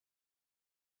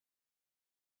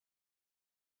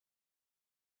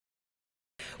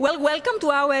Well, welcome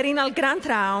to our Renal Grand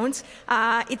Rounds.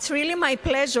 It's really my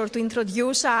pleasure to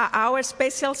introduce our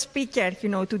special speaker,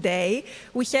 today.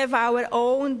 We have our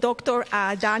own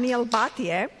Dr.Batlle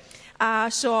Batlle.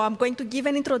 So I'm going to give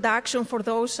an introduction for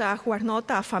those who are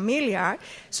not familiar.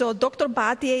 So Dr.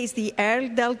 Batlle is the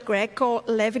Earle Greco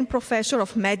Levin Professor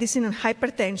of Medicine and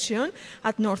Hypertension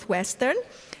at Northwestern.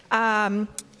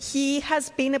 He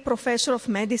has been a professor of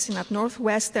medicine at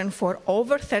Northwestern for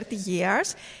over 30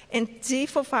 years and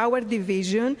chief of our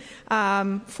division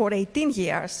for 18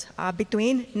 years,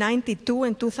 between 1992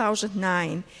 and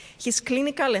 2009. His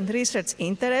clinical and research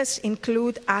interests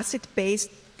include acid-based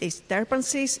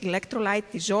disturbances, electrolyte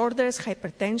disorders,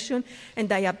 hypertension, and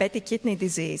diabetic kidney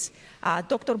disease.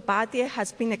 Dr. Batlle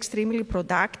has been extremely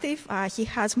productive. He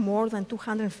has more than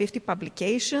 250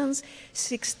 publications,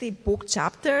 60 book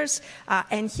chapters,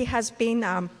 and he has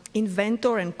been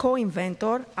inventor and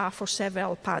co-inventor for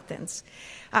several patents.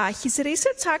 His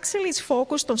research actually is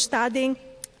focused on studying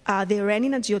the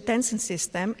renin angiotensin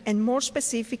system, and more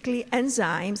specifically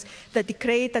enzymes that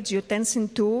degrade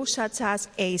angiotensin 2, such as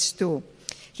ACE2.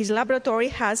 His laboratory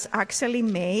has actually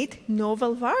made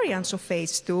novel variants of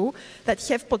ACE2 that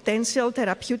have potential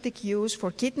therapeutic use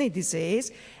for kidney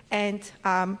disease and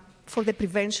for the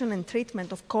prevention and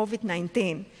treatment of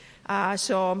COVID-19.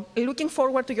 So looking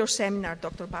forward to your seminar,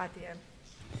 Dr. Batlle.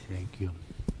 Thank you.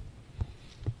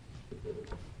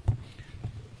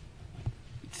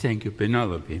 Thank you,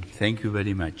 Penelope. Thank you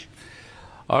very much.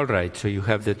 All right, so you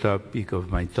have the topic of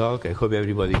my talk. I hope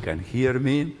everybody can hear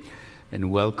me. And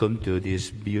welcome to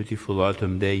this beautiful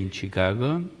autumn day in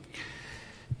Chicago.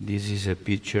 This is a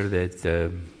picture that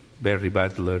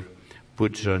Batlle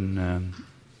puts on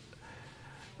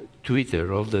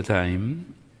Twitter all the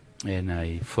time, and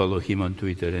I follow him on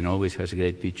Twitter and always has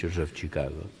great pictures of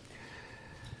Chicago.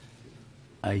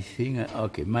 I think,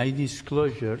 okay, my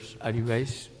disclosures, are you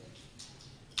guys,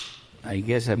 I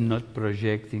guess I'm not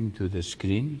projecting to the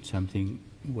screen, something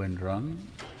went wrong.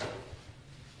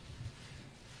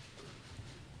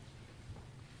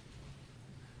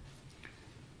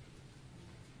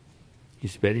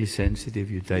 It's very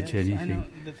sensitive, you touch anything. I know.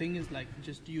 The thing is,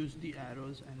 just use the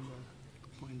arrows and the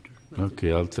pointer.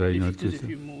 Okay, I'll try not to. If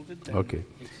you move it, then okay.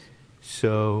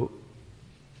 So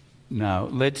now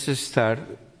let's start,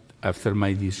 after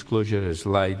my disclosure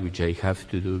slide, which I have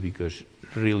to do because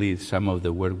really some of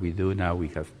the work we do now, we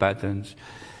have patents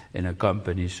and a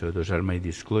company, so those are my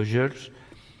disclosures.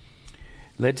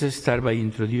 Let's start by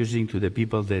introducing to the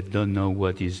people that don't know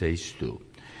what is ACE2.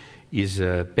 It's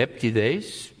a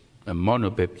peptidase, a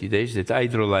monopeptidase that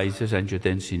hydrolyzes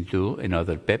angiotensin 2 and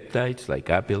other peptides like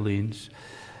apellins,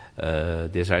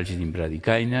 desarginine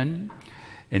bradykinin,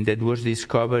 and that was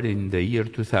discovered in the year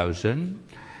 2000,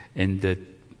 and that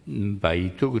by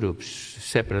two groups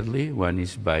separately. One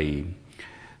is by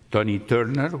Tony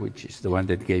Turner, which is the one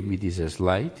that gave me this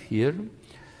slide here,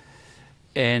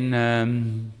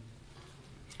 and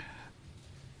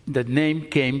that name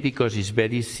came because it's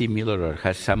very similar or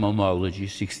has some homology,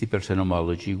 60%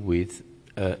 homology with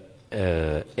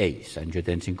ACE,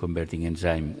 angiotensin converting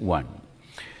enzyme 1.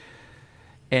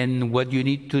 And what you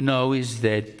need to know is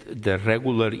that the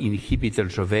regular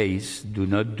inhibitors of ACE do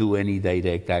not do any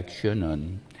direct action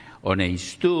on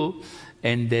ACE2,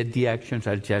 and that the actions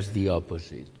are just the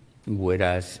opposite.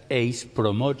 Whereas ACE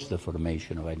promotes the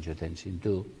formation of angiotensin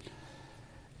 2,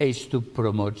 ACE2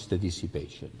 promotes the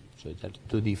dissipation. So there are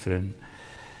two different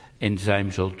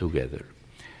enzymes altogether.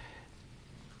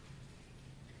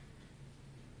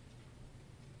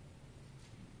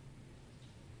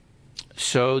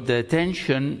 So the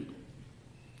attention,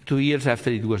 2 years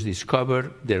after it was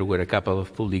discovered, there were a couple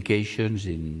of publications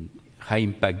in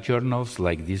high-impact journals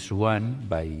like this one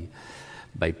by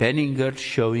Penninger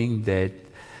showing that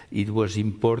it was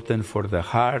important for the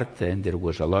heart and there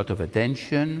was a lot of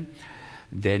attention.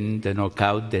 Then the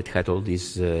knockout that had all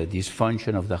this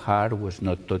dysfunction of the heart was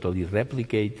not totally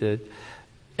replicated.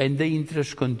 And the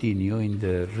interest continued in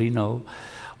the renal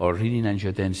or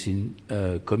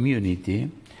renin-angiotensin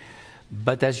community.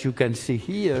 But as you can see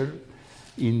here,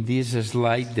 in this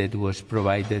slide that was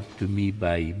provided to me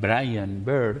by Brian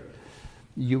Bird,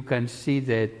 you can see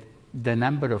that the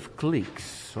number of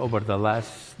clicks over the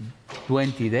last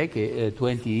 20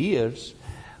 years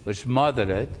was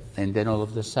moderate, and then all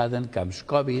of a sudden comes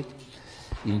COVID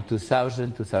in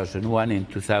 2000, 2001, and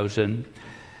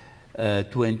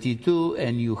 2022,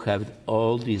 and you have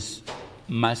all this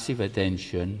massive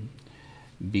attention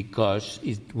because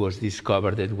it was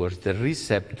discovered that it was the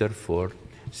receptor for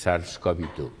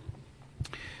SARS-CoV-2.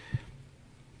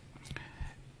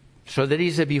 So there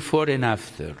is a before and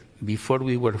after. Before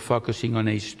we were focusing on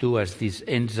ACE2 as this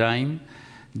enzyme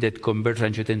that converts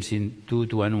angiotensin 2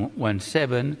 to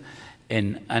 117,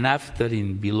 and after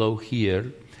in below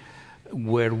here,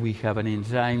 where we have an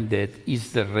enzyme that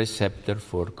is the receptor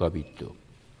for COVID-2.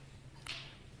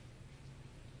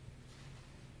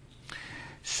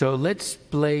 So let's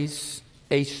place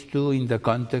ACE2 in the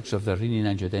context of the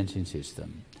renin-angiotensin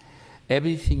system.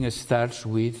 Everything starts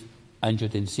with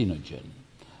angiotensinogen,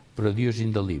 produced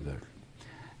in the liver.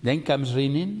 Then comes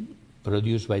renin,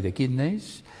 produced by the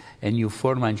kidneys, and you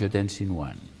form angiotensin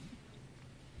 1,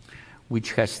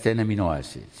 which has 10 amino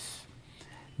acids.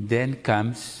 Then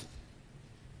comes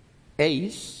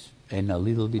ACE and a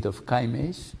little bit of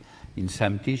chymase in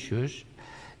some tissues,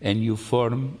 and you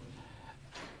form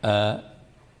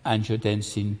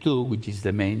angiotensin 2, which is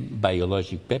the main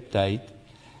biologic peptide,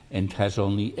 and has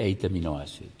only 8 amino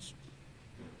acids.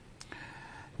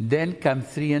 Then come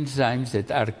 3 enzymes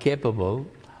that are capable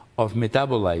of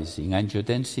metabolizing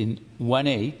angiotensin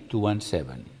 1A to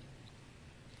 17.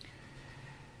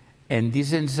 And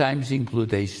these enzymes include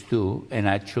ACE2, and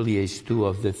actually ACE2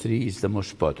 of the 3 is the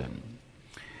most potent.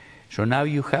 So now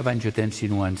you have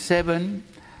angiotensin 17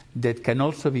 that can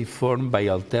also be formed by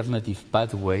alternative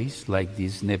pathways like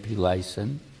this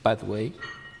neprilysin pathway.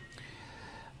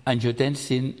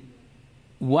 Angiotensin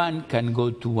 1 can go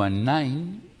to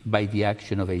 19 by the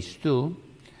action of ACE2,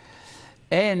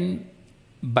 and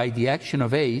by the action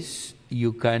of ACE,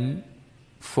 you can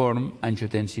form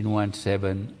angiotensin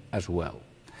 17 as well.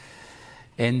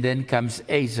 And then comes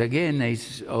ACE again.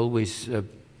 ACE is always a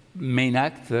main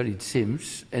actor, it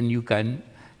seems, and you can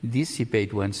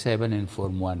dissipate 17 and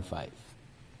form 15.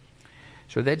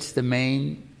 So that's the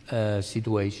main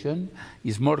situation.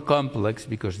 It's more complex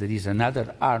because there is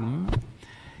another arm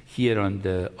here on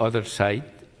the other side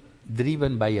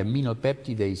driven by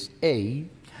aminopeptidase A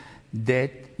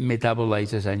that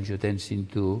metabolizes angiotensin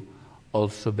 2,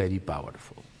 also very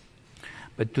powerful.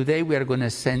 But today we are going to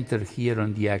center here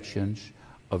on the actions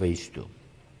of ACE2.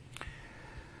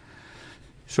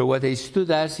 So what ACE2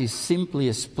 does is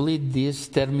simply split this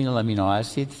terminal amino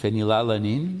acid,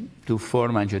 phenylalanine, to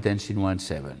form angiotensin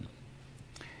 17.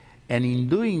 And in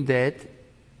doing that,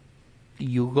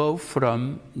 you go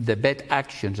from the bad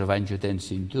actions of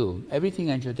angiotensin 2. Everything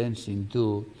angiotensin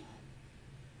 2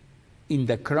 in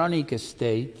the chronic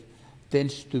state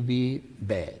tends to be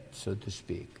bad, so to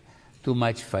speak. Too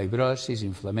much fibrosis,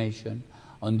 inflammation.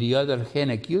 On the other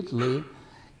hand, acutely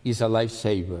is a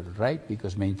lifesaver, right?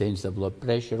 Because maintains the blood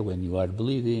pressure when you are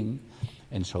bleeding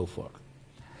and so forth.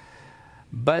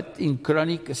 But in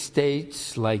chronic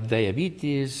states like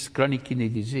diabetes, chronic kidney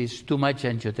disease, too much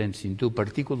angiotensin 2,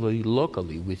 particularly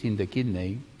locally within the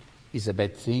kidney, is a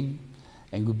bad thing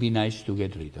and would be nice to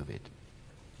get rid of it.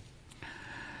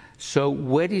 So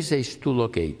where is ACE2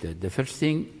 located? The first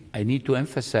thing I need to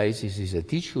emphasize is it's a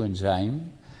tissue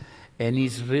enzyme and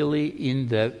is really in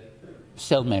the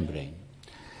cell membrane.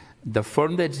 The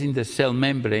form that's in the cell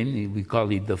membrane, we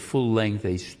call it the full-length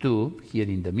ACE2, here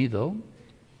in the middle.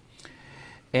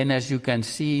 And as you can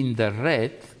see in the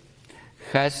red,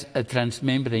 has a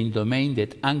transmembrane domain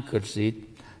that anchors it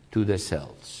to the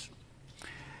cells.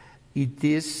 It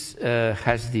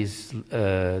has this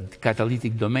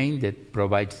catalytic domain that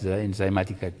provides the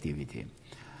enzymatic activity.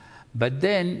 But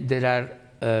then there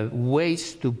are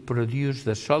ways to produce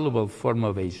the soluble form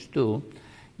of ACE2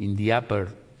 in the upper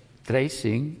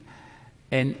tracing,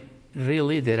 and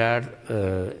really there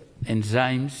are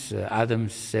enzymes, ADAM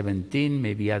 17,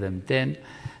 maybe ADAM 10,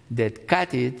 that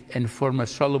cut it and form a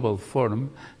soluble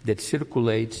form that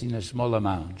circulates in small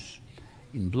amounts.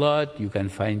 In blood, you can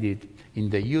find it in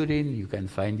the urine, you can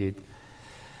find it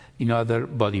in other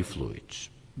body fluids.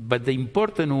 But the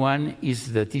important one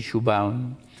is the tissue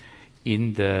bound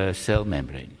in the cell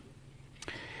membrane.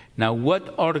 Now,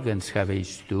 what organs have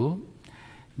ACE2?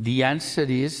 The answer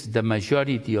is the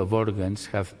majority of organs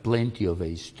have plenty of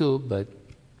ACE2, but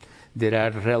there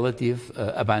are relative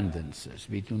abundances.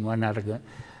 Between one organ,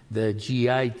 the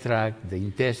GI tract, the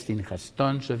intestine has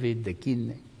tons of it, the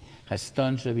kidney has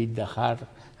tons of it, the heart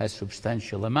has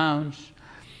substantial amounts.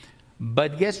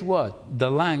 But guess what? The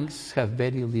lungs have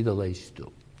very little ACE2.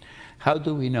 How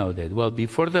do we know that? Well,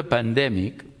 before the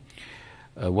pandemic,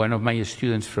 one of my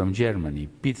students from Germany,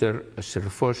 Peter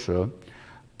Serfoso,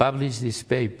 published this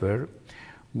paper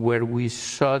where we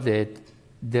saw that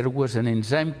there was an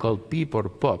enzyme called PEEP or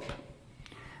POP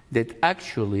that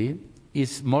actually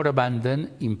is more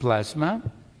abundant in plasma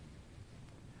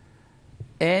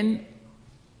and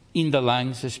in the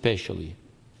lungs especially,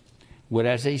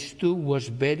 whereas ACE2 was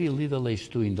very little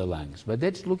ACE2 in the lungs. But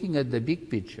that's looking at the big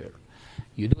picture.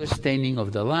 You do a staining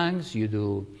of the lungs, you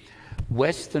do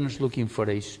Westerns looking for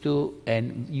ACE2,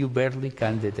 and you barely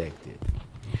can detect it.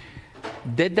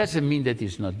 that doesn't mean that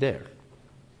it's not there.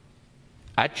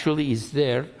 Actually, it's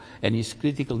there and is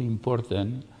critically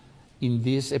important in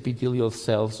these epithelial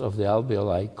cells of the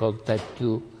alveoli called type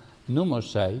 2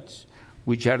 pneumocytes,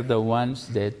 which are the ones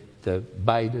that the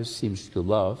virus seems to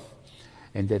love,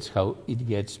 and that's how it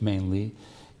gets mainly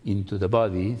into the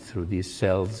body through these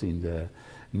cells in the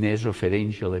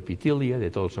nasopharyngeal epithelia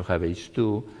that also have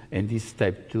ACE2 and these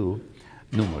type 2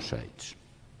 pneumocytes.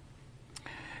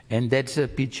 And that's a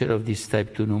picture of these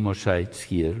type 2 pneumocytes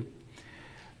here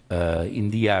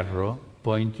in the arrow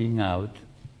pointing out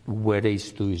where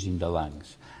ACE2 is in the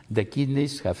lungs. The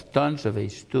kidneys have tons of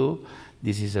ACE2.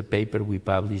 This is a paper we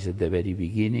published at the very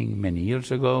beginning many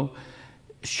years ago,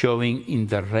 showing in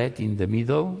the red in the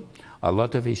middle a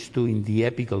lot of ACE2 in the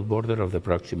apical border of the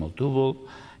proximal tubule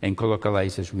and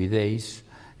colocalizes with ACE,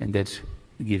 and that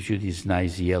gives you this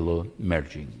nice yellow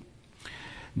merging.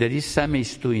 There is some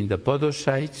ACE2 in the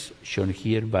podocytes, shown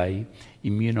here by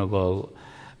immunogol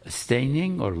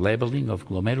staining or labeling of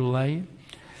glomeruli.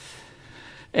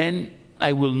 And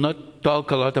I will not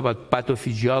talk a lot about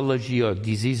pathophysiology or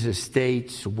disease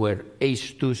states where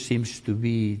ACE2 seems to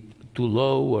be too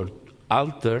low or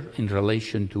altered in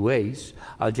relation to ACE.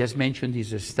 I'll just mention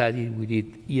this study we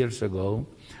did years ago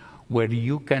where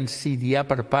you can see the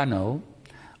upper panel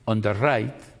on the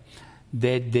right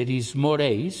that there is more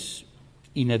ACE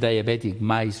in a diabetic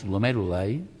mice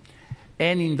glomeruli,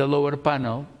 and in the lower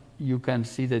panel you can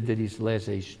see that there is less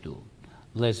ACE2,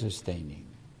 less staining.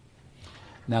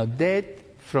 Now that,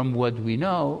 from what we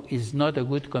know, is not a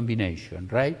good combination,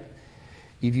 right?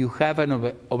 If you have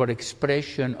an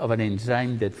overexpression of an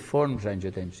enzyme that forms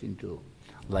angiotensin 2,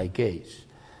 like ACE,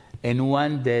 and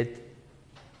one that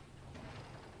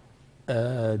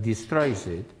destroys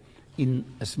it in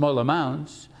small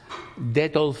amounts,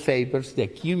 that all favors the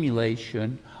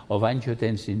accumulation of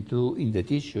angiotensin 2 in the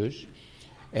tissues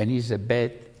and is a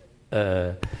bad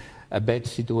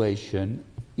situation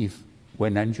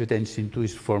when angiotensin 2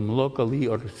 is formed locally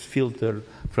or filtered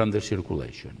from the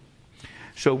circulation.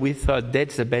 So we thought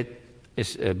that's a bad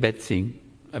thing,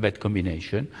 a bad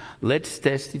combination. Let's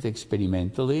test it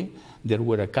experimentally. There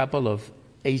were a couple of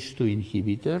ACE2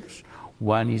 inhibitors.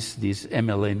 One is this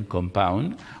MLN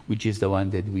compound, which is the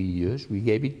one that we use. We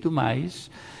gave it to mice,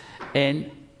 and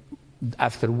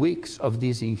after weeks of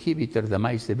this inhibitor, the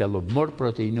mice developed more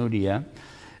proteinuria.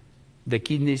 The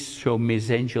kidneys show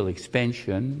mesangial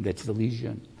expansion, that's the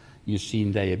lesion you see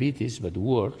in diabetes, but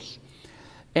worse.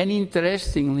 And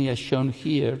interestingly, as shown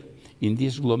here in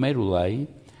this glomeruli,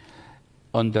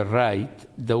 on the right,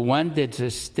 the one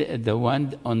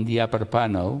on the upper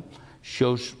panel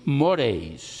shows more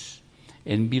ACE,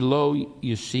 and below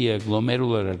you see a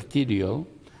glomerular arteriole,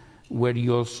 where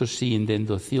you also see in the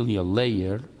endothelial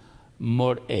layer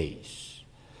more ACE.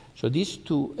 So these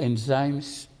two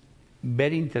enzymes,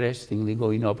 very interestingly, go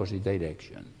in opposite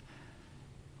direction.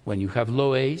 When you have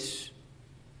low ACE,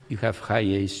 you have high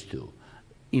ACE2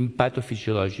 in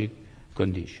pathophysiologic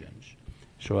conditions.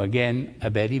 So again, a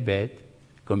very bad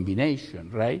combination,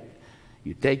 right?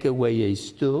 You take away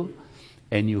ACE2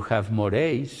 and you have more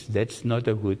ACE. That's not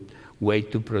a good way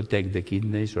to protect the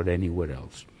kidneys or anywhere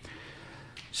else.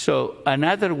 So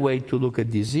another way to look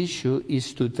at this issue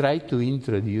is to try to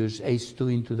introduce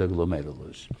ACE2 into the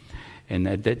glomerulus. And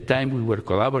at that time, we were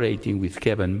collaborating with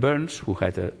Kevin Burns, who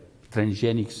had a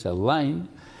transgenic cell line,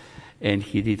 and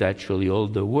he did actually all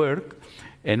the work.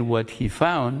 And what he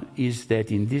found is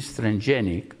that in this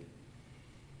transgenic,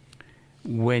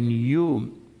 when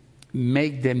you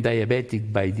make them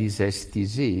diabetic by this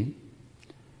STZ,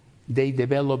 they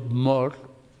develop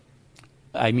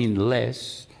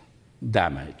less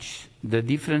damage. The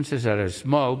differences are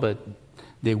small, but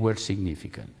they were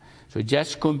significant. So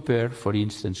just compare, for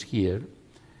instance, here,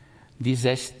 this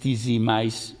STZ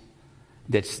mice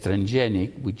that's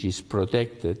transgenic, which is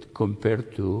protected,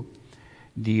 compared to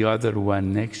the other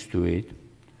one next to it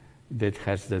that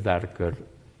has the darker,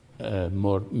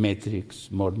 more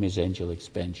matrix, more mesangial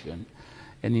expansion.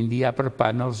 And in the upper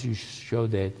panels, you show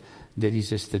that there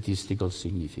is a statistical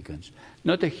significance.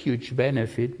 Not a huge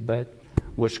benefit, but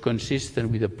was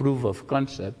consistent with a proof of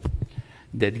concept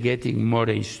that getting more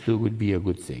ACE2 would be a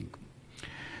good thing.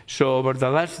 So over the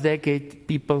last decade,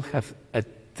 people have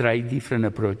tried different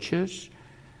approaches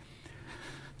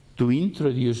to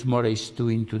introduce more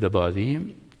ACE2 into the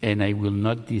body, and I will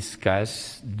not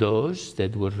discuss those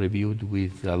that were reviewed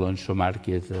with Alonso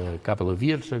Marquez a couple of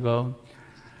years ago.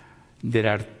 There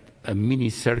are a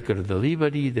mini-circular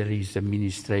delivery, there is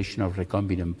administration of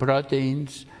recombinant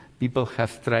proteins. People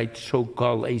have tried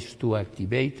so-called ACE2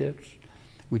 activators,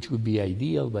 which would be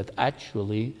ideal, but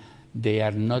actually they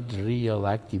are not real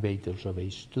activators of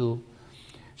ACE2.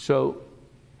 So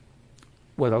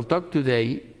what I'll talk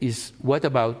today is what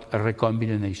about a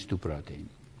recombinant ACE2 protein.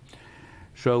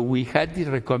 So we had the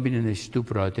recombinant ACE2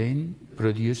 protein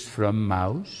produced from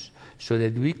mouse so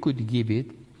that we could give it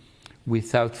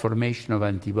without formation of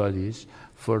antibodies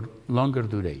for longer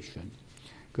duration.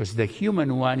 Because the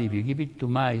human one, if you give it to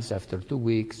mice after 2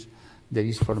 weeks, there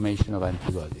is formation of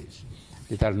antibodies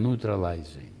that are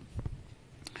neutralizing.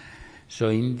 So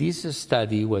in this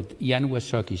study, what Jan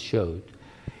Wysocki showed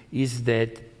is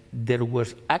that there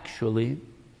was actually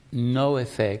no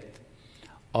effect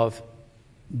of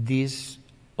this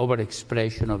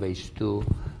overexpression of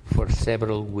ACE2 for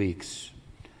several weeks.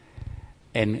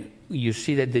 And you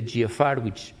see that the GFR,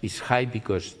 which is high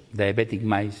because diabetic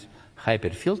mice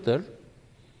hyperfilter,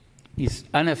 is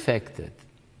unaffected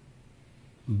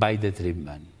by the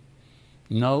treatment.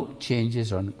 No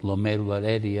changes on glomerular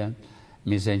area,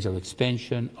 mesangial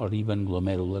expansion, or even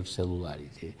glomerular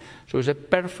cellularity. So it's a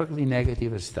perfectly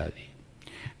negative study,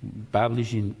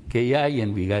 published in KI,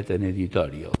 and we got an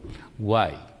editorial.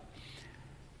 Why?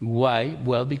 Why?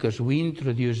 Well, because we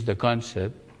introduced the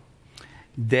concept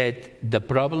that the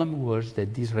problem was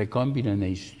that this recombinant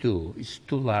ACE2 is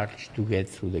too large to get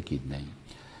through the kidney.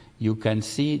 You can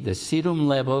see the serum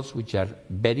levels, which are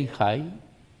very high,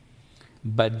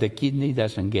 but the kidney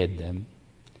doesn't get them,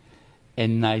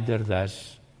 and neither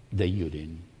does the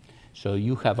urine. So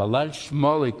you have a large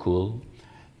molecule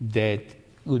that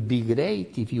would be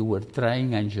great if you were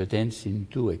trying angiotensin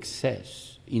 2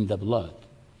 excess in the blood.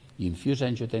 You infuse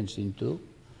angiotensin 2,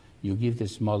 you give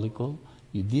this molecule,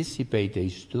 you dissipate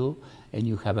ACE2, and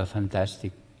you have a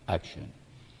fantastic action.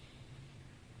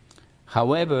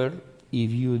 However, if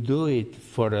you do it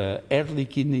for early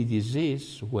kidney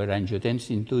disease, where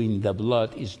angiotensin 2 in the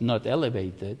blood is not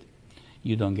elevated,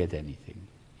 you don't get anything.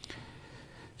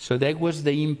 So that was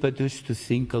the impetus to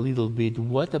think a little bit,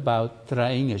 what about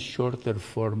trying a shorter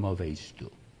form of ACE2?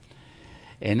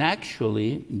 And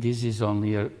actually, this is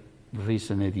only a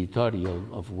recent editorial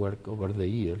of work over the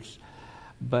years,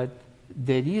 but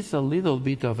there is a little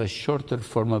bit of a shorter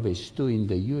form of ACE2 in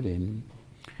the urine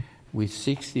with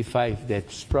 65,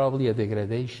 that's probably a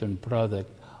degradation product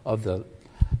of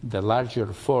the larger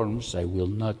forms. I will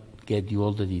not get you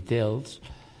all the details.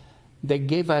 That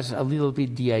gave us a little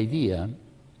bit the idea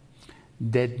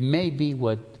that maybe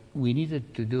what we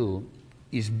needed to do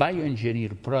is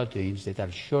bioengineer proteins that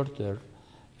are shorter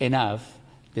enough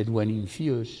that when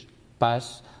infused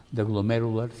pass the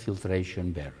glomerular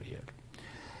filtration barrier.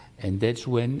 And that's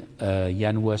when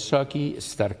Jan Wysocki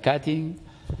started cutting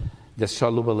the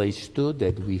soluble ACE2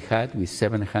 that we had with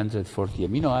 740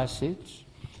 amino acids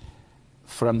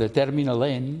from the terminal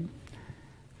end,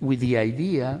 with the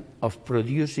idea of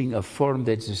producing a form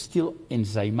that's still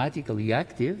enzymatically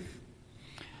active,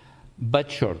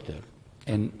 but shorter.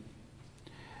 And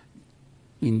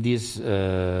in these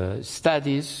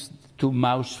studies, 2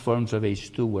 mouse forms of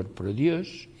ACE2 were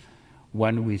produced,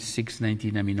 one with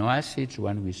 619 amino acids,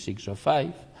 one with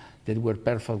 605, that were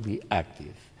perfectly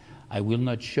active. I will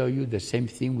not show you the same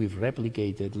thing we've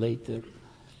replicated later,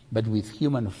 but with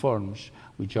human forms,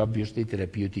 which obviously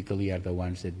therapeutically are the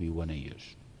ones that we want to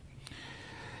use.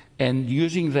 And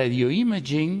using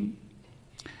radioimaging,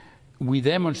 we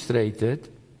demonstrated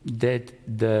that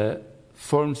the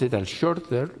forms that are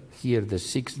shorter, here the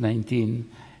 619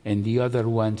 and the other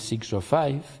one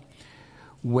 605,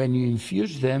 when you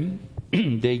infuse them,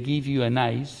 they give you a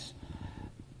nice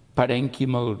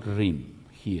parenchymal rim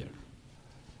here,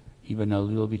 even a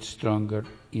little bit stronger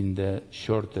in the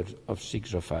shorter of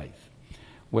 605.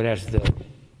 Whereas the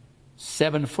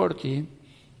 740,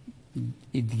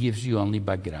 it gives you only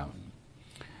background.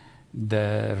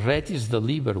 The red is the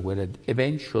liver, where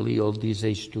eventually all this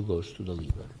ACE2 goes to the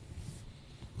liver.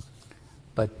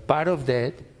 But part of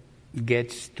that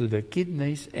gets to the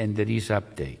kidneys and there is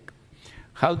uptake.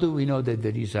 How do we know that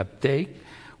there is uptake?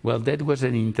 Well, that was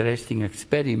an interesting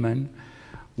experiment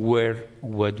where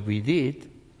what we did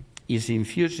is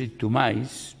infuse it to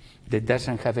mice that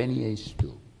doesn't have any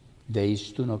ACE2, the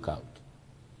ACE2 knockout.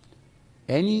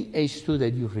 Any ACE2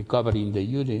 that you recover in the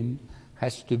urine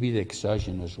has to be the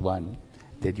exogenous one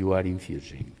that you are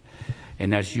infusing.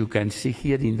 And as you can see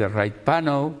here in the right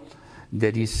panel,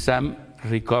 there is some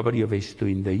recovery of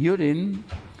ACE2 in the urine.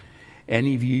 And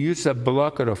if you use a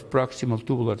blocker of proximal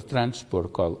tubular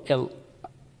transport called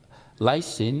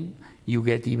L-lysine, you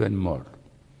get even more.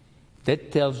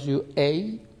 That tells you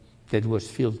A, that was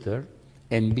filtered,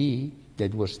 and B,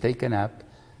 that was taken up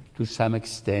to some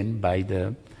extent by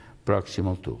the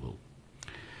proximal tubule.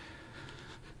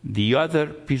 The other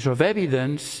piece of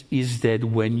evidence is that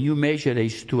when you measure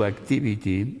ACE2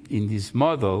 activity in this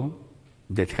model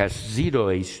that has 0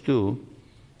 ACE2,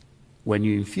 when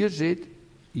you infuse it,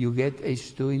 you get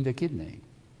ACE2 in the kidney.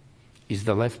 It's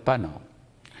the left panel.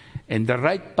 And the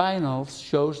right panel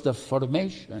shows the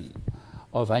formation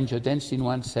of angiotensin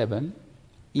 1,7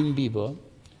 in vivo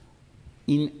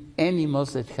in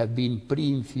animals that have been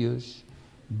pre-infused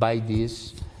by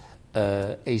this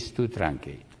ACE2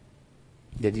 truncate.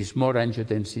 There is more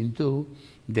angiotensin 2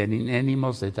 than in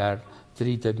animals that are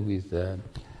treated with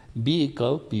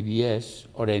vehicle, PBS,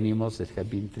 or animals that have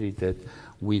been treated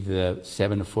with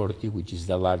 740, which is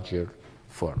the larger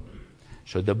form.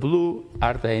 So the blue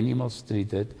are the animals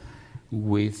treated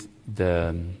with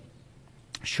the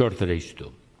shorter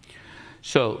ACE2.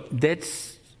 So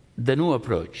that's the new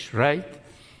approach, right?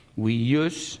 We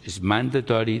use, it's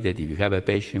mandatory that if you have a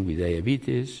patient with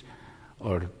diabetes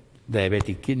or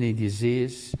diabetic kidney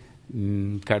disease,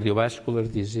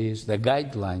 cardiovascular disease, the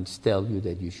guidelines tell you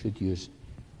that you should use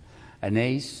an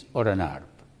ACE or an ARB.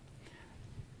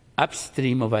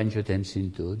 Upstream of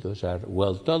angiotensin 2, those are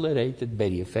well-tolerated,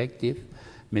 very effective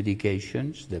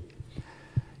medications.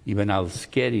 Even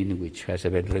alscarin, which has a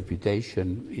bad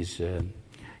reputation, is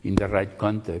in the right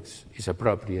context, is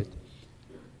appropriate.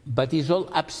 But it's all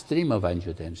upstream of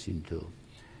angiotensin 2.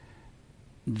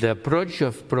 The approach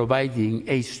of providing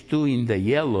ACE2 in the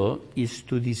yellow is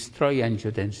to destroy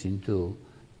angiotensin 2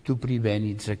 to prevent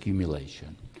its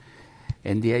accumulation.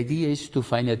 And the idea is to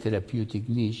find a therapeutic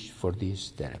niche for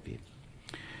this therapy.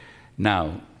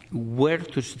 Now, where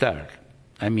to start?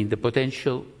 I mean, the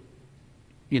potential,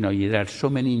 there are so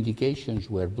many indications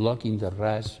where blocking the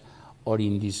RAS, or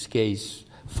in this case,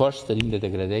 fostering the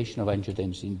degradation of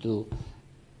angiotensin 2,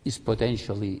 is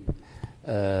potentially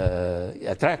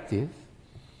attractive.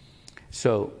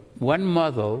 So one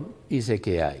model is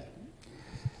AKI.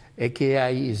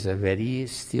 AKI is a very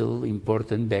still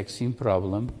important vaccine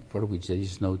problem for which there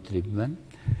is no treatment.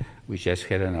 We just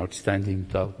had an outstanding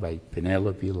talk by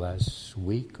Penelope last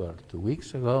week or 2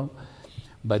 weeks ago.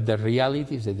 But the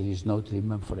reality is that there is no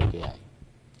treatment for AKI.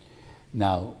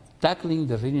 Now, tackling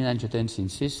the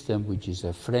renin-angiotensin system, which is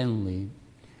a friendly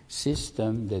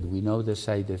system that we know the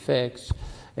side effects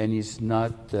and is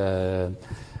not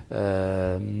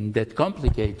that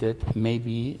complicated, may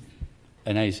be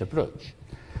a nice approach.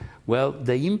 Well,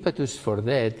 the impetus for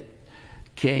that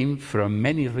came from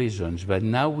many reasons, but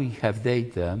now we have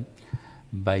data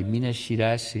by Mina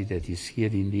Shirazi, that is here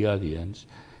in the audience,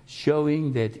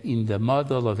 showing that in the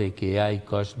model of AKI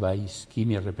caused by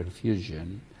ischemia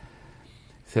reperfusion,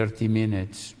 30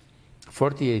 minutes,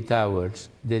 48 hours,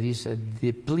 there is a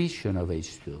depletion of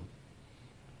ACE2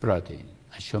 protein,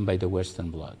 as shown by the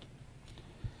Western blot.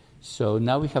 So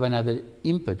now we have another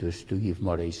impetus to give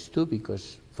more ACE2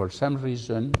 because for some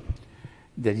reason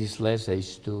there is less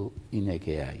ACE2 in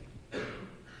AKI.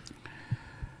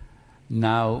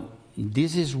 Now,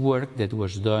 this is work that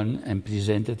was done and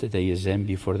presented at ASM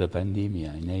before the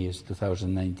pandemic in AS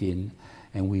 2019,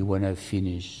 and we want to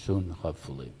finish soon,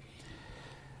 hopefully.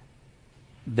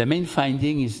 The main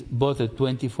finding is both at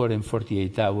 24 and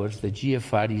 48 hours, the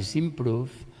GFR is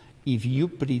improved if you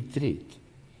pre-treat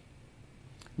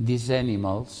these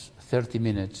animals 30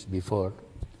 minutes before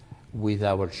with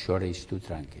our short ACE2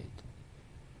 truncate.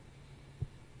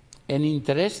 And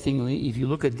interestingly, if you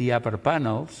look at the upper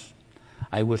panels,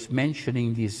 I was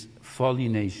mentioning this fall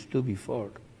in ACE2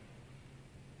 before.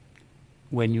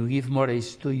 When you give more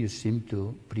ACE2, you seem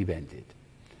to prevent it.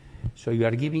 So you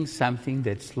are giving something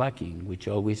that's lacking, which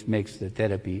always makes the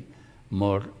therapy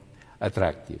more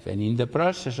attractive. And in the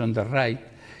process on the right,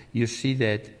 you see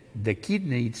that the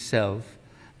kidney itself,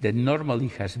 that normally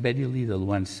has very little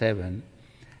 1,7,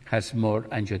 has more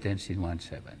angiotensin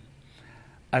 1,7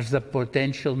 as the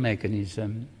potential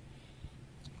mechanism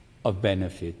of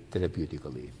benefit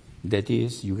therapeutically. That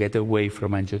is, you get away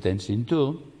from angiotensin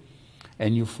 2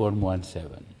 and you form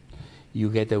 1,7. You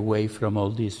get away from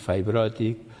all these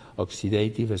fibrotic,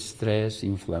 oxidative stress,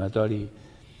 inflammatory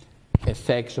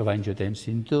effects of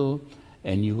angiotensin 2,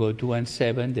 and you go to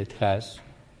 1,7 that has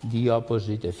the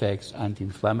opposite effects,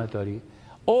 anti-inflammatory,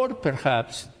 or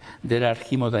perhaps there are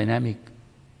hemodynamic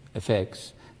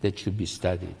effects that should be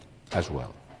studied as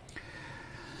well.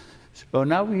 So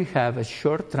now we have a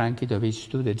short truncate of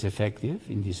ACE2 that's effective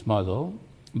in this model,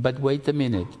 but wait a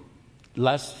minute,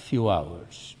 lasts few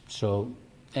hours. So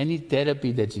any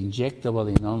therapy that's injectable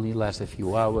and only lasts a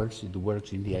few hours, it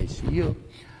works in the ICU,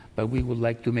 but we would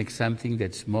like to make something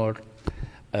that's more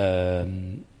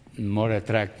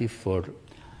attractive for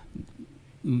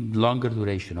longer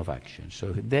duration of action.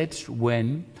 So that's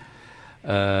when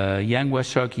Yang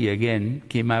Wasoki again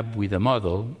came up with a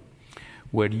model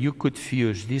where you could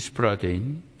fuse this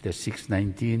protein, the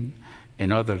 619,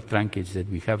 and other truncates that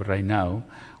we have right now,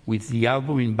 with the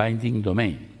albumin binding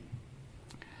domain.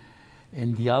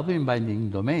 And the albumin-binding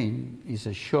domain is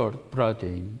a short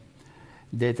protein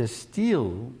that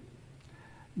still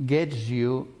gets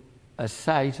you a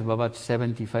size of about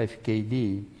 75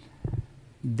 kD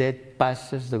that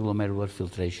passes the glomerular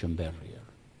filtration barrier,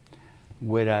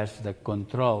 whereas the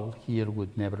control here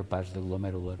would never pass the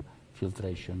glomerular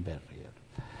filtration barrier.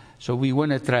 So we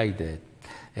want to try that.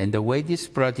 And the way this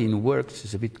protein works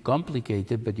is a bit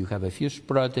complicated, but you have a fused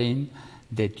protein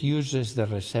that uses the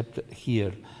receptor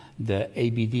here. The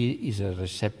ABD is a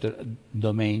receptor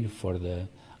domain for the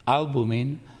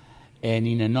albumin, and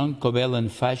in a non-covalent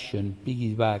fashion,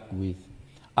 piggyback with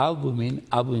albumin.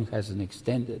 Albumin has an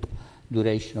extended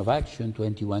duration of action,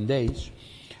 21 days.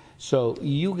 So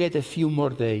you get a few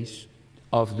more days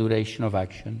of duration of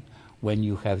action when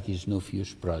you have this new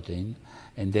fused protein,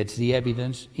 and that's the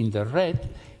evidence. In the red,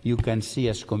 you can see,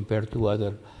 as compared to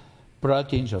other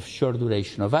proteins of short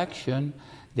duration of action,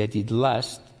 that it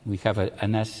lasts. We have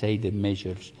an assay that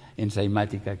measures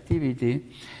enzymatic activity,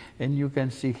 and you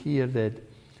can see here that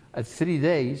at 3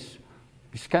 days,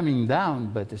 it's coming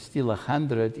down, but still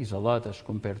 100 is a lot as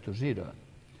compared to 0.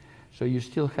 So you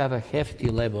still have a hefty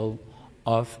level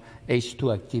of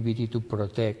ACE2 activity to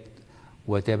protect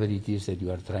whatever it is that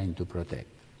you are trying to protect.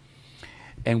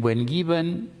 And when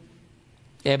given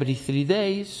every 3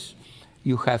 days,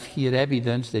 you have here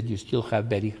evidence that you still have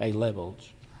very high levels.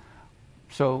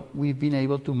 So we've been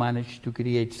able to manage to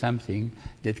create something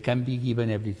that can be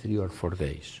given every 3 or 4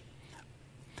 days.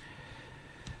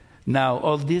 Now,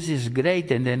 all this is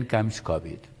great, and then comes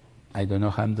COVID. I don't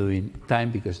know how I'm doing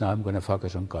time, because now I'm going to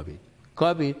focus on COVID.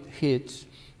 COVID hits,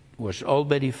 was all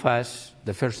very fast.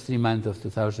 The first 3 months of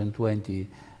 2020,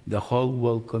 the whole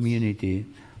world community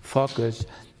focused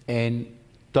and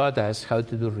taught us how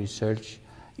to do research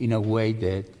in a way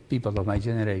that people of my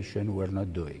generation were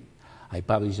not doing. I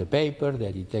published a paper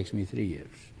that it takes me 3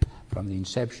 years, from the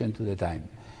inception to the time.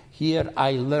 Here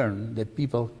I learned that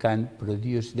people can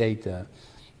produce data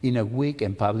in a week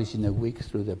and publish in a week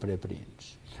through the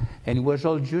preprints. And it was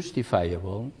all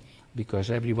justifiable because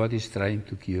everybody's trying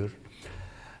to cure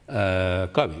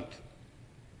COVID.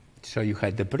 So you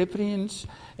had the preprints,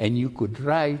 and you could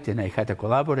write, and I had a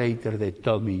collaborator that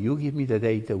told me, you give me the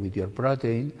data with your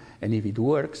protein, and if it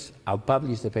works, I'll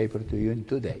publish the paper to you in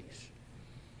 2 days.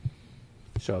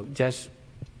 So just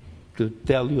to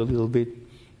tell you a little bit,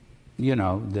 you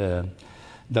know,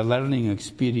 the learning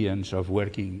experience of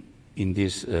working in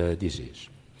this disease.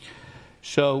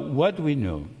 So what we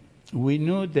knew? We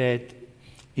knew that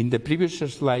in the previous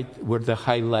slide were the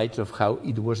highlights of how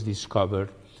it was discovered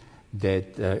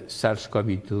that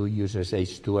SARS-CoV-2 uses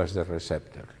ACE2 as the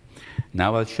receptor.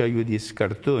 Now I'll show you this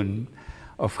cartoon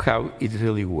of how it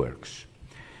really works.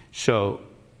 So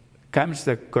comes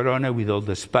the corona with all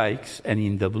the spikes, and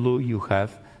in the blue you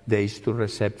have the ACE2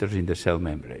 receptors in the cell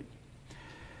membrane.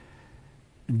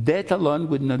 That alone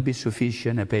would not be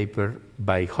sufficient. A paper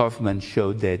by Hoffman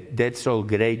showed that that's all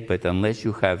great, but unless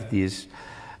you have this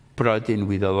protein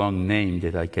with a long name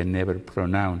that I can never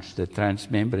pronounce, the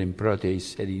transmembrane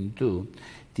protease serine 2,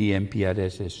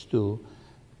 TMPRSS2,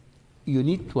 you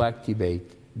need to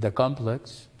activate the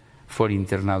complex for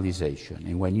internalization.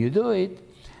 And when you do it,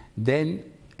 then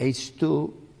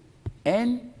ACE2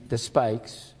 and the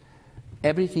spikes,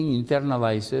 everything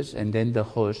internalizes, and then the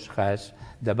host has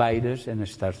the virus and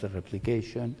starts the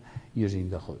replication using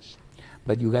the host.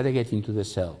 But you got to get into the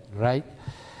cell, right?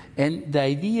 And the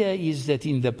idea is that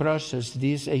in the process,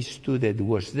 this ACE2 that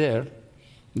was there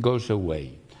goes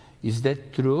away. Is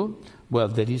that true? Well,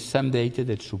 there is some data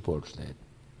that supports that.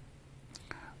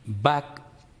 Back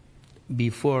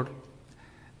before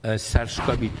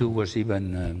SARS-CoV-2 was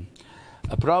even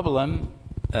a problem,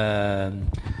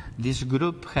 this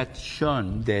group had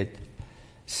shown that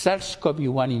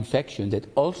SARS-CoV-1 infection that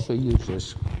also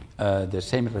uses the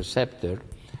same receptor,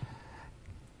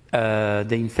 the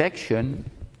infection,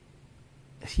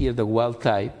 here the wild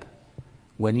type,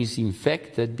 when it's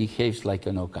infected, behaves like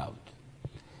a knockout.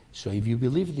 So if you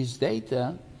believe this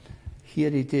data,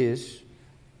 here it is.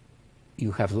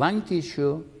 You have lung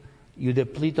tissue, you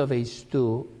deplete of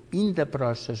ACE2 in the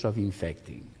process of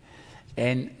infecting.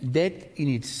 And that in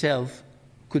itself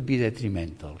could be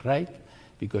detrimental, right?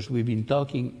 Because we've been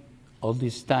talking all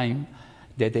this time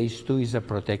that ACE2 is a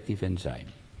protective enzyme.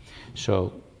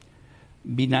 So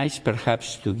be nice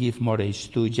perhaps to give more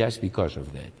ACE2 just because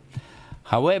of that.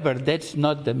 However, that's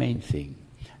not the main thing.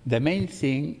 The main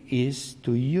thing is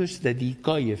to use the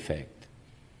decoy effect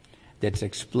that's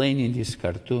explained in this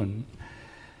cartoon,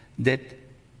 that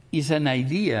is an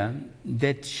idea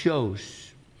that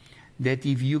shows that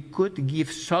if you could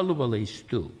give soluble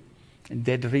ACE2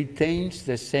 that retains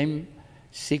the same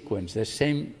sequence, the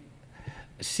same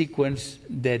sequence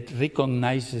that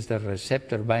recognizes the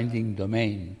receptor binding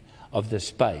domain of the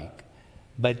spike,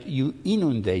 but you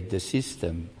inundate the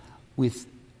system with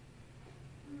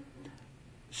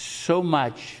so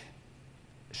much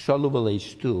soluble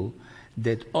ACE2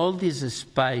 that all these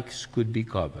spikes could be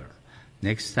covered.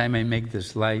 Next time I make the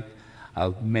slide,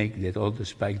 I'll make that all the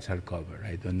spikes are covered.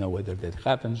 I don't know whether that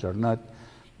happens or not,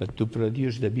 but to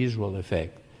produce the visual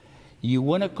effect, you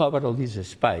want to cover all these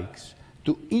spikes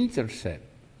to intercept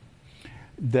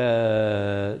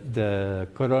the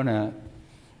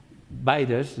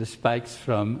coronavirus, the spikes,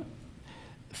 from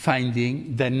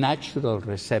finding the natural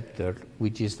receptor,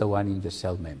 which is the one in the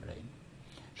cell membrane.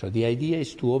 So the idea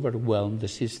is to overwhelm the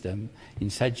system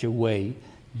in such a way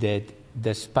that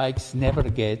the spikes never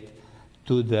get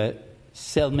to the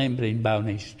cell membrane bound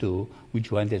ACE2,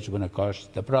 which one that's going to cause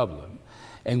the problem.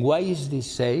 And why is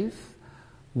this safe?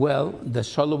 Well, the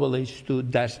soluble ACE2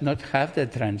 does not have the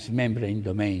transmembrane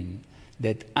domain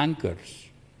that anchors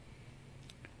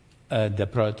the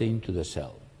protein to the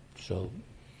cell. So,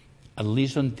 at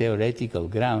least on theoretical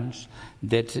grounds,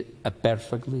 that's a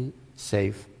perfectly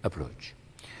safe approach.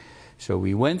 So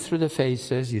we went through the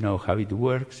phases, you know how it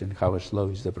works and how slow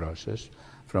is the process,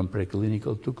 from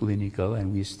preclinical to clinical,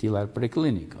 and we still are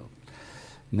preclinical.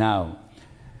 Now,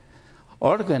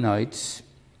 organoids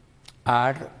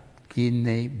are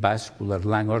kidney, vascular,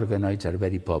 lung organoids are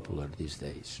very popular these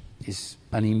days. It's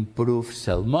an improved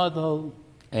cell model,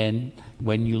 and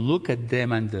when you look at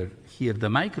them under here the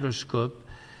microscope,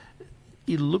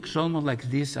 it looks almost like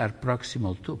these are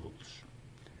proximal tubules.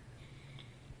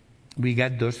 We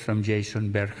got those from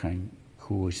Jason Bergheim,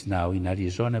 who is now in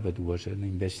Arizona, but was an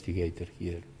investigator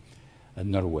here at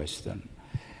Northwestern.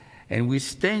 And we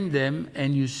stain them,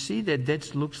 and you see that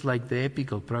that looks like the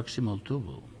apical proximal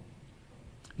tubule.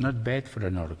 Not bad for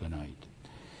an organoid.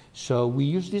 So we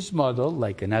use this model,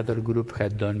 like another group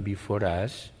had done before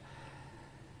us,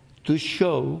 to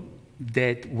show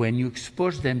that when you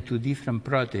expose them to different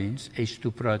proteins,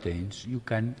 ACE2 proteins, you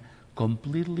can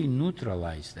completely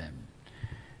neutralize them.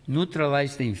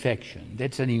 Neutralize the infection.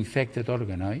 That's an infected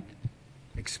organoid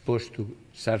exposed to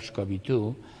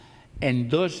SARS-CoV-2,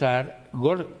 and those are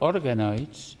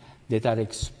organoids that are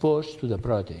exposed to the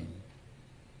protein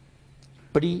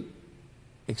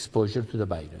pre-exposure to the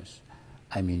virus.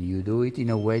 I mean, you do it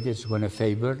in a way that's going to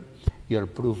favor your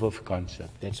proof of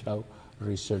concept. That's how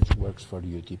research works for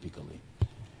you typically.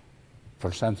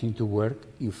 For something to work,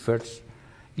 you first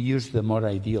use the more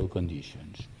ideal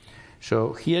conditions.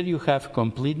 So here you have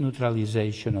complete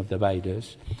neutralization of the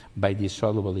virus by these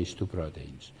soluble ACE2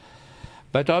 proteins.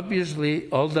 But obviously,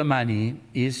 all the money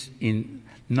is in,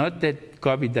 not that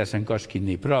COVID doesn't cause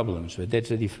kidney problems, but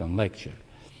that's a different lecture.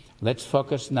 Let's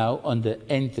focus now on the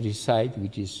entry site,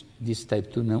 which is this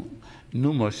type 2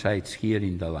 pneumocytes here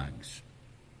in the lungs.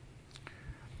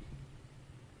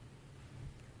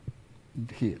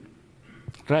 Here,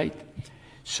 right?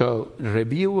 So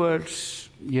reviewers,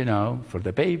 you know, for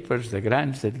the papers, the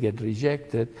grants that get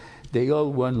rejected, they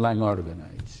all want lung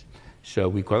organoids. So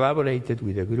we collaborated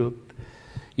with a group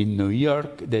in New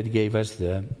York that gave us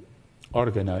the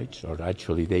organoids, or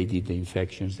actually they did the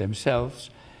infections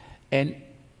themselves, and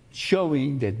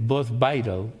showing that both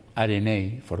viral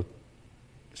RNA for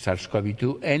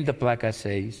SARS-CoV-2 and the plaque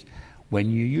assays, when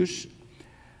you use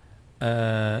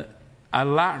a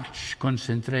large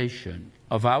concentration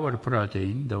of our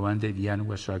protein, the one that Jan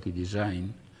Wasocki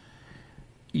designed,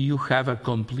 you have a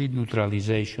complete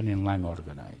neutralization in lung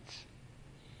organoids.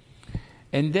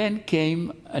 And then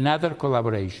came another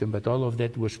collaboration, but all of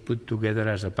that was put together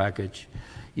as a package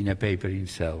in a paper in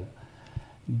Cell,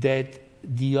 that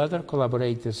the other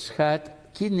collaborators had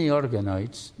kidney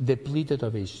organoids depleted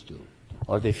of ACE2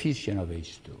 or deficient of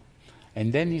ACE2.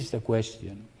 And then is the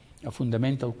question, a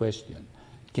fundamental question,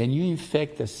 can you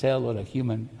infect a cell or a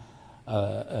human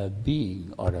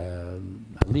being or a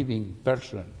living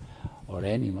person or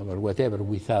animal or whatever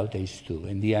without ACE2?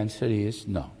 And the answer is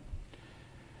no.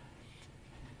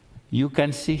 You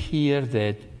can see here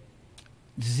that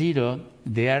 0,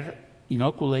 they are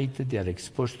inoculated, they are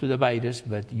exposed to the virus,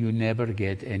 but you never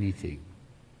get anything.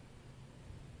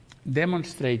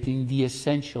 Demonstrating the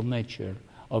essential nature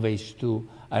of ACE2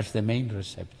 as the main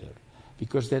receptor.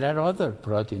 Because there are other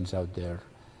proteins out there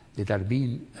that are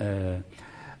being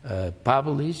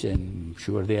published, and I'm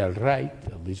sure they are right,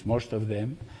 at least most of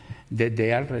them, that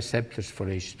they are receptors for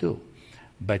ACE2.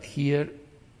 But here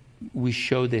we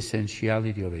show the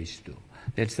essentiality of ACE2.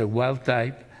 That's the wild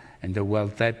type, and the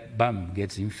wild type, bam,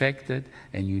 gets infected,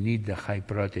 and you need the high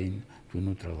protein to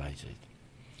neutralize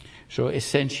it. So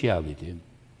essentiality.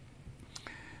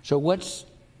 So what's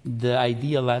the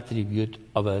ideal attribute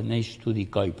of an ACE2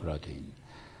 decoy protein?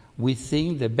 we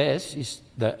think the best is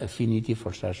the affinity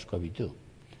for SARS-CoV-2.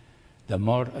 The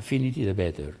more affinity, the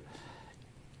better.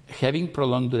 Having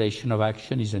prolonged duration of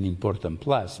action is an important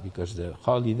plus because the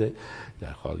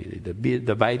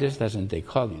virus doesn't take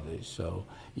holidays. So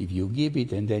if you give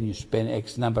it and then you spend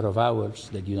X number of hours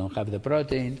that you don't have the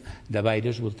protein, the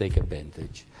virus will take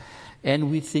advantage. And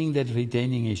we think that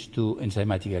retaining ACE2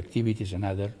 enzymatic activity is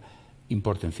another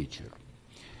important feature.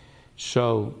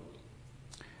 So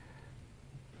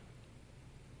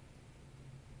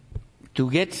to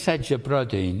get such a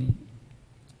protein,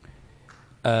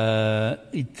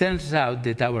 it turns out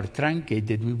that our truncate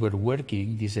that we were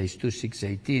working, this ACE2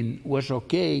 618, was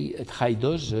okay at high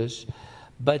doses,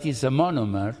 but it's a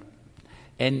monomer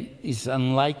and is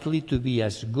unlikely to be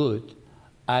as good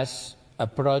as a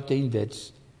protein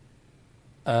that's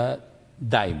a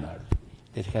dimer,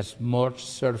 that has more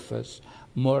surface,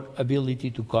 more ability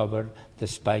to cover the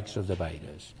spikes of the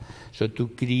virus. So to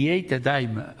create a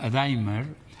dimer,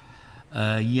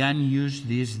 Jan used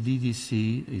this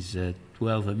DDC, is a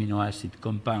 12 amino acid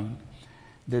compound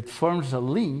that forms a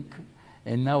link,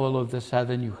 and now all of a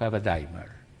sudden you have a dimer.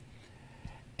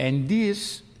 And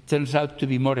this turns out to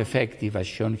be more effective, as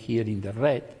shown here in the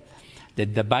red,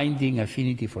 that the binding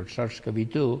affinity for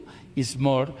SARS-CoV-2 is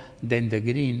more than the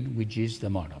green, which is the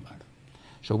monomer.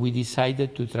 So we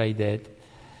decided to try that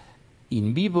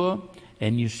in vivo,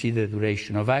 and you see the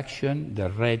duration of action. The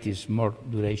red is more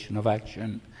duration of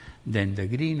action than the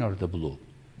green or the blue.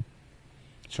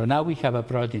 So now we have a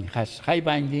protein that has high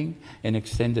binding and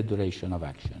extended duration of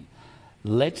action.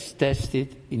 Let's test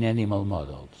it in animal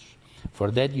models.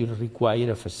 For that, you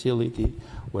require a facility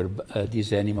where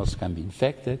these animals can be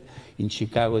infected. In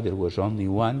Chicago, there was only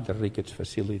one, the Ricketts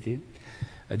facility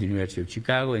at the University of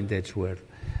Chicago, and that's where,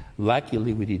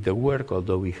 luckily, we did the work,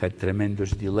 although we had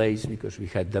tremendous delays because we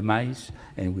had the mice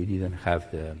and we didn't have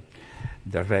the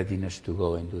readiness to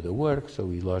go and do the work, so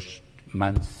we lost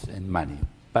months and money.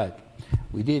 But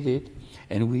we did it,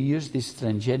 and we used this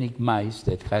transgenic mice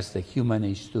that has the human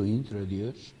ACE2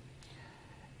 introduced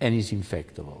and is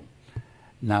infectable.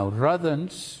 Now,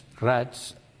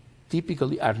 rats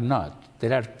typically are not.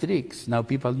 There are tricks. Now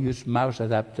people use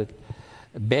mouse-adapted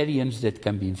variants that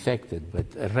can be infected,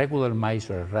 but a regular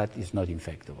mice or a rat is not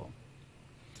infectable.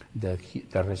 The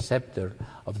receptor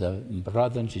of the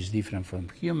rodents is different from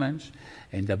humans,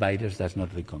 and the virus does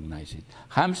not recognize it.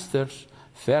 Hamsters,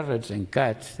 ferrets, and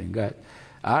cats, thank God,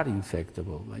 are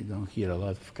infectable. I don't hear a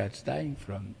lot of cats dying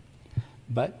from,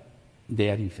 but they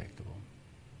are infectable.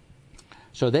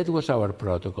 So that was our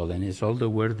protocol, and it's all the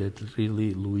work that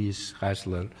really Louise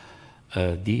Hasler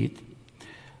did.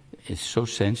 It's so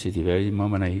sensitive. Every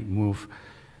moment I move.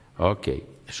 Okay,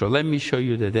 so let me show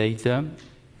you the data.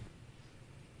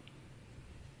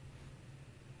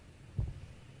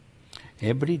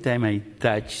 Every time I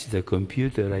touch the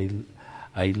computer,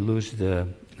 I lose the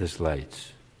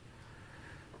slides.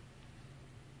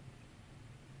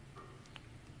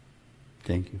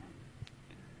 Thank you.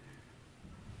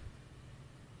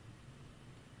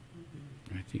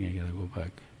 I think I gotta go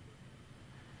back.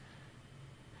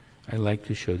 I like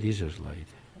to show this slide.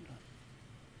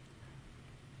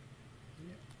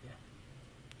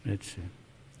 Let's see.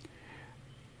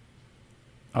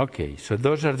 Okay, so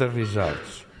those are the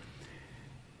results.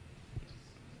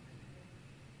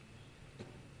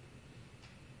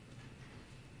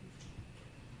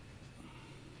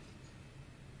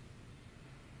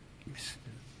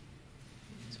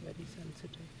 It's very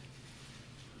sensitive.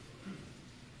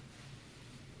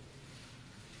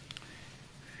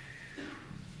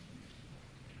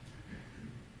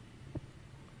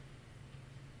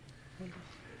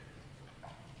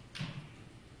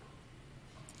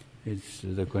 It's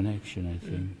the connection, I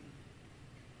think.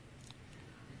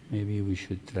 Maybe we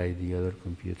should try the other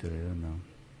computer, I don't know.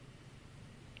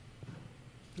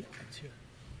 Yeah, it's here.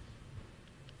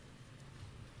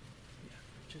 Yeah,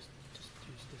 just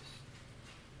use this.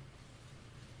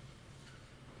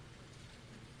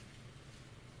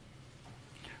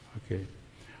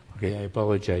 Okay, I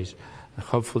apologize.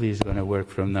 Hopefully it's going to work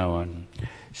from now on.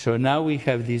 So now we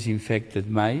have these infected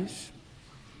mice.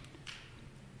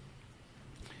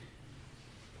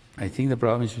 I think the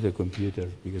problem is with the computer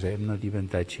because I am not even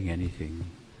touching anything.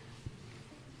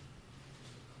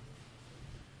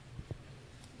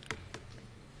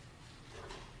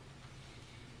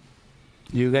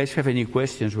 Do you guys have any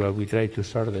questions while we try to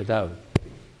sort it out?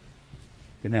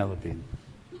 Penelope.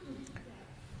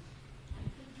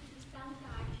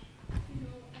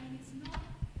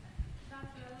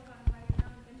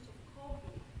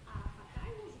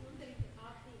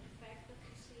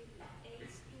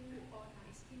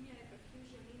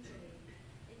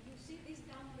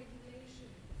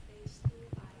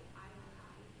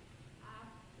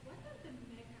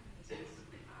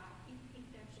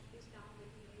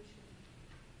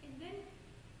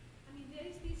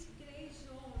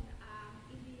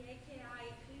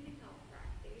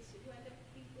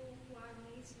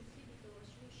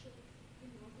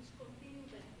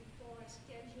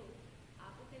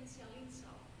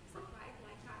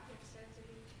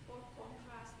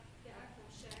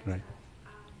 Right.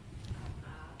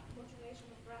 Modulation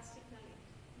of RAS signaling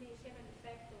may have an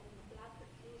effect on blood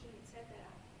perfusion, etc.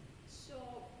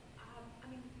 So, I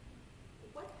mean,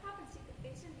 what happens if the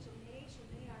patient is on ACE or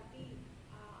ARB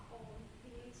on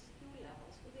the ACE2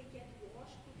 levels? Do they get worse?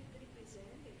 Could it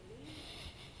represent a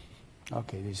link?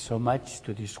 Okay, there's so much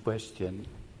to this question.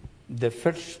 The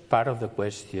first part of the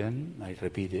question, I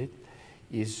repeat it,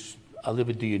 is a little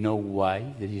bit, do you know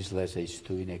why there is less ACE2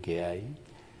 in AKI?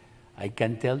 I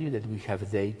can tell you that we have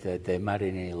data at the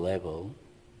mRNA level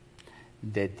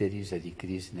that there is a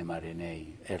decrease in mRNA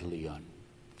early on,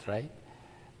 right?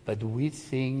 But we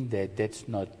think that that's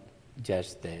not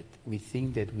just that. We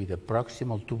think that with a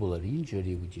proximal tubular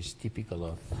injury, which is typical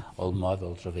of all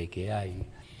models of AKI,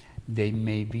 there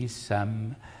may be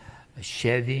some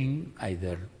shedding,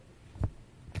 either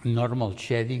normal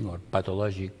shedding or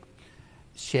pathologic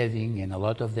shedding, and a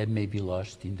lot of that may be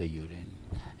lost in the urine.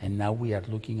 And now we are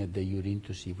looking at the urine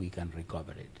to see if we can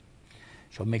recover it.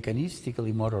 So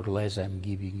mechanistically, more or less, I'm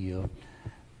giving you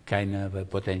kind of a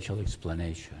potential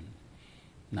explanation.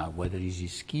 Now, whether it's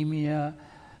ischemia,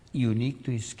 unique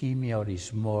to ischemia, or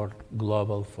is more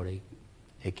global for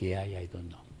AKI, I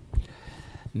don't know.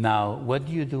 Now, what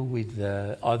do you do with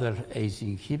the other ACE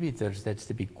inhibitors? That's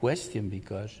the big question,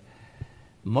 because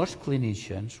most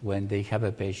clinicians, when they have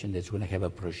a patient that's going to have a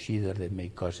procedure that may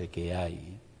cause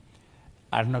AKI,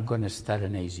 are not going to start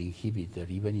an ACE inhibitor,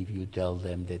 even if you tell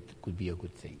them that could be a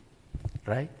good thing,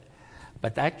 right?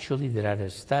 But actually, there are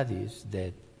studies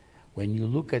that when you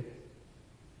look at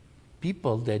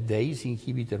people that the ACE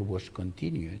inhibitor was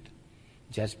continued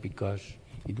just because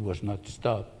it was not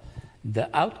stopped, the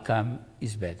outcome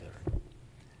is better,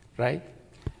 right?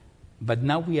 But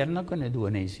now we are not going to do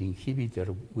an ACE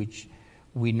inhibitor, which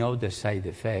we know the side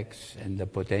effects and the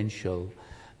potential,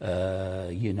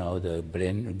 you know, the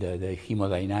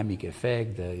hemodynamic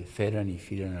effect, the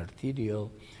efferent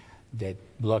arterial, that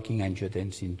blocking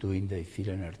angiotensin 2 in the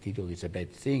efferent arterial is a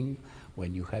bad thing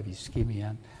when you have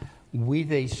ischemia. With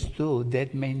ACE2,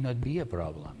 that may not be a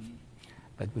problem.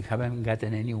 But we haven't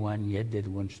gotten anyone yet that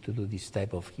wants to do this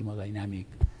type of hemodynamic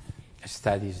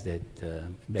studies that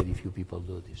very few people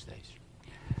do these days.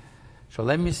 So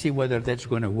let me see whether that's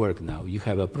going to work now. You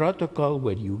have a protocol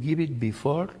where you give it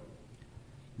before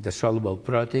the soluble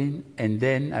protein, and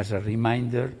then, as a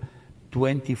reminder,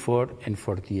 24 and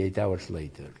 48 hours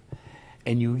later.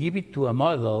 And you give it to a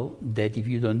model that, if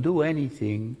you don't do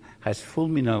anything, has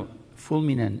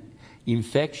fulminant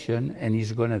infection and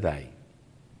is going to die.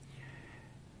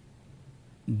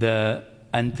 The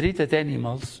untreated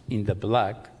animals in the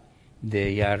black,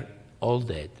 they are all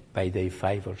dead by day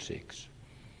 5 or 6.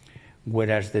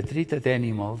 Whereas the treated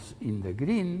animals in the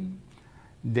green,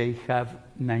 they have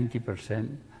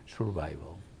 90%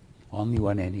 survival. Only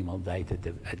one animal died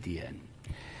at the end.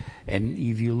 And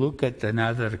if you look at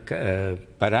another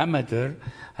parameter,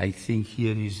 I think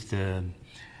here is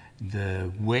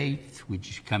the weight,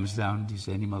 which comes down. These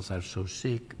animals are so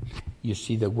sick. You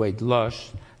see the weight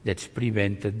loss that's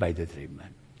prevented by the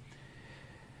treatment.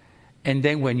 And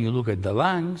then when you look at the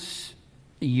lungs,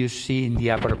 you see in the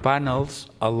upper panels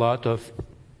a lot of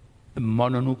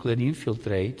mononuclear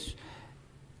infiltrates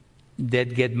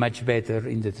that get much better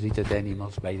in the treated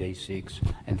animals by day 6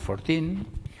 and 14.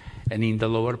 And in the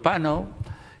lower panel,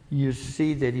 you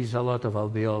see there is a lot of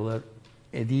alveolar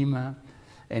edema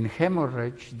and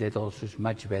hemorrhage that also is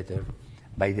much better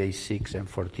by day 6 and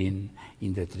 14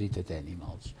 in the treated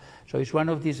animals. So it's one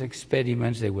of these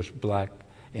experiments that was black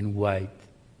and white.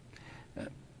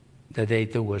 The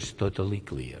data was totally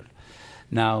clear.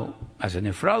 Now, as a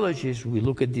nephrologist, we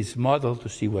look at this model to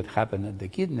see what happened at the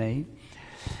kidney,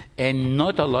 and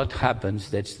not a lot happens,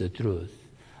 that's the truth.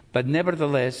 But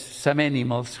nevertheless, some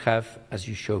animals have, as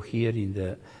you show here in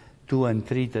the 2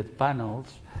 untreated panels,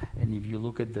 and if you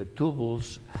look at the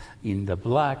tubules in the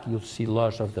black, you'll see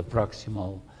loss of the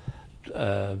proximal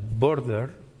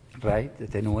border, right,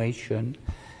 attenuation.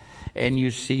 And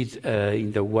you see it,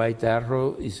 in the white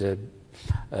arrow is a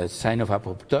sign of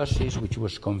apoptosis, which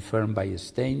was confirmed by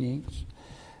stainings.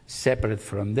 Separate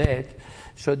from that,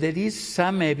 so there is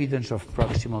some evidence of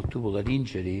proximal tubular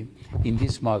injury in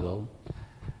this model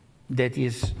that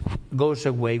goes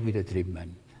away with the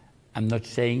treatment. I'm not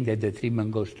saying that the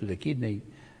treatment goes to the kidney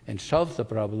and solves the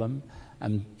problem.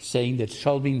 I'm saying that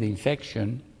solving the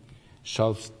infection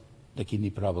solves the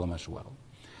kidney problem as well.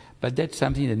 But that's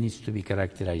something that needs to be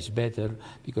characterized better,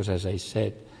 because, as I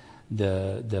said,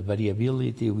 the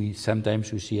variability,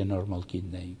 sometimes we see a normal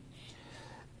kidney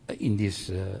in these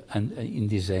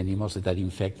animals that are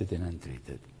infected and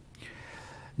untreated.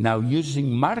 Now,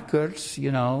 using markers,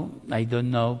 you know, I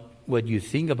don't know what you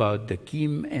think about the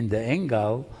Kim and the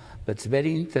Engel, But it's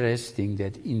very interesting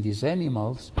that in these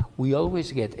animals, we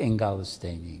always get Engel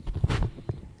staining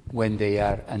when they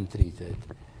are untreated.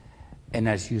 And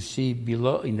as you see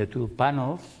below in the two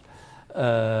panels,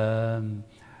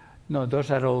 no,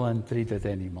 those are all untreated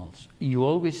animals. You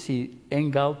always see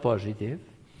Engel positive,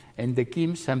 and the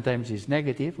Kim sometimes is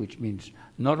negative, which means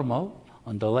normal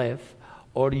on the left,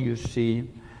 or you see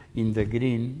in the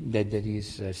green that there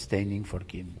is staining for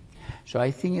Kim. So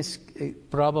I think it's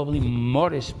probably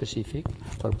more specific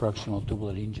for proximal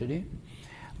tubular injury,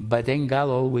 but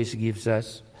Engel always gives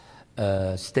us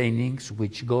stainings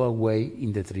which go away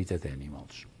in the treated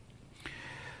animals.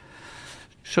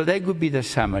 So that would be the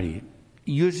summary.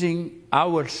 Using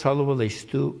our soluble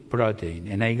ACE2 protein,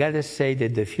 and I gotta say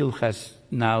that the field has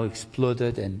now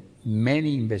exploded and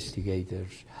many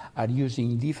investigators are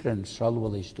using different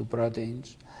soluble ACE2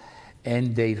 proteins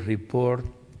and they report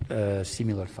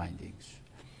similar findings.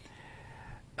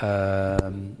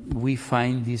 We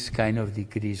find this kind of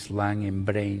decreased lung and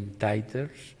brain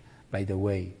titers. By the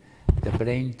way, the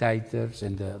brain titers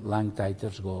and the lung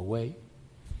titers go away.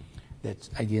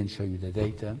 I didn't show you the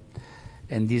data.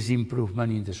 And this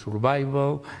improvement in the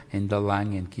survival and the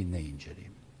lung and kidney injury.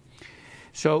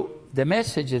 So the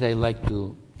message that I like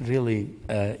to really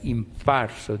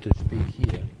impart, so to speak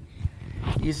here,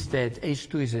 is that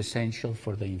ACE2 is essential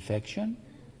for the infection.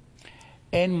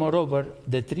 And moreover,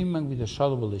 the treatment with the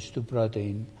soluble ACE2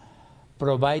 protein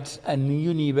provides a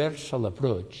universal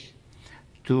approach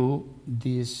to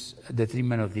the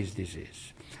treatment of this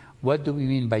disease. What do we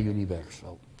mean by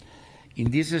universal? In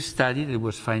this study that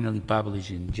was finally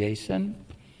published in JASN,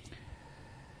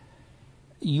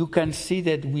 you can see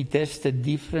that we tested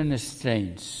different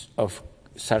strains of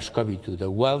SARS-CoV-2, the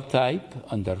wild type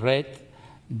on the red,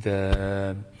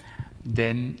 then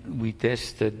we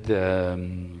tested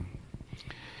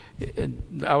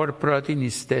our protein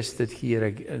is tested here,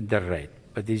 the red,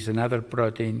 but there's another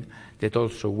protein that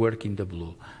also works in the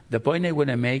blue. The point I want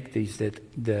to make is that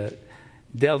the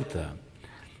delta,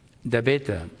 the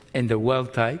beta, and the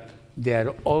wild type, they are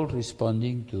all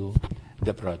responding to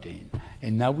the protein.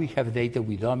 And now we have data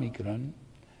with Omicron,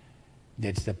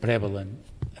 that's the prevalent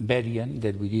variant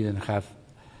that we didn't have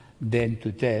then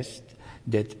to test,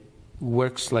 that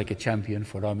works like a champion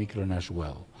for Omicron as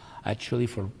well. Actually,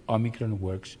 for Omicron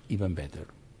works even better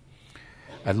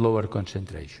at lower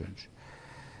concentrations.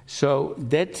 So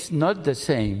that's not the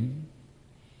same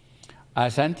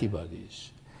as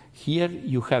antibodies. Here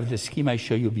you have the scheme I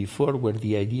showed you before, where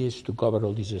the idea is to cover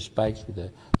all these spikes with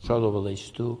the soluble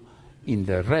ACE2 in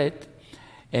the red,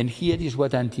 and here is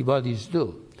what antibodies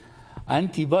do.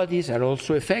 Antibodies are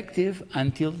also effective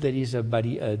until there is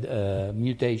a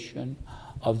mutation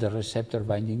of the receptor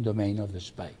binding domain of the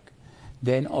spike.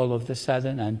 Then all of a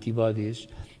sudden antibodies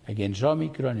against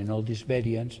Omicron and all these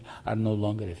variants are no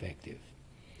longer effective.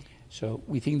 So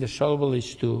we think the soluble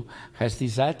ACE2 has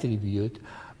this attribute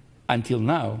until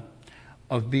now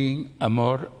of being a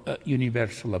more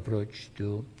universal approach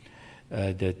to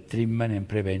the treatment and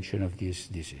prevention of this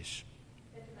disease.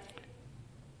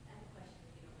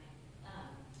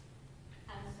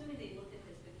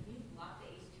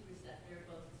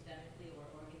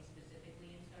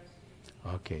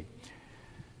 Okay.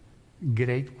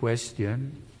 Great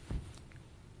question.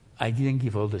 I didn't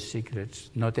give all the secrets.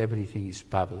 Not everything is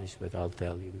published, but I'll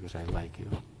tell you because I like you.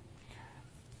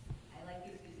 I like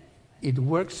you, Susan. It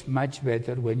works much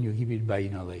better when you give it by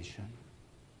inhalation,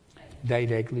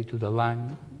 directly to the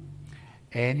lung,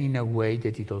 and in a way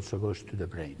that it also goes to the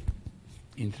brain,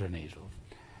 intranasal.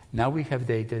 Now we have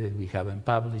data that we haven't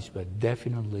published, but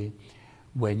definitely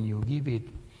when you give it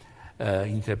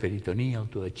intraperitoneal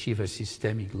to achieve a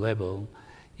systemic level,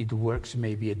 it works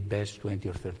maybe at best 20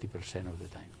 or 30% of the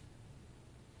time.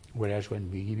 Whereas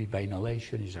when we give it by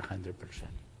inhalation, it's 100%.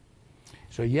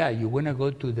 So yeah, you want to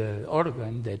go to the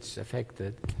organ that's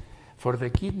affected. For the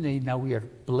kidney, now we are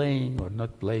playing, or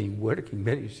not playing, working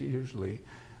very seriously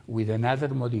with another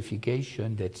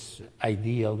modification that's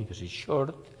ideal because it's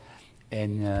short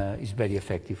and is very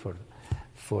effective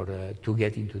to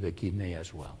get into the kidney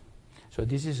as well. So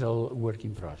this is all a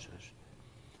working process.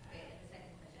 Okay, and the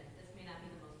second question, this may not be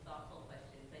the most thoughtful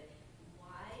question, but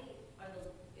why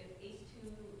if ACE2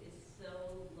 is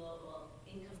so low, well,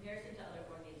 in comparison to other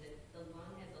organs, if the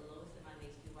lung has the lowest amount of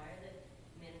ACE2, why are the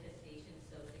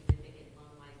manifestations so significant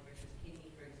lung-wise versus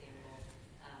kidney, for example,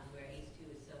 where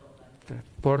ACE2 is so abundant?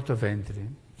 Port of entry.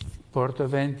 Port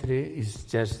of entry is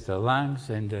just the lungs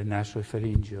and the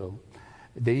nasopharyngeal.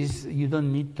 You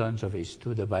don't need tons of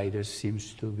ACE2. The virus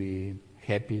seems to be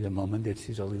happy the moment it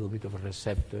sees a little bit of a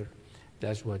receptor.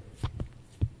 That's what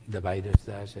the virus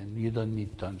does, and you don't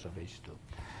need tons of ACE2.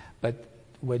 But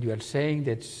what you are saying,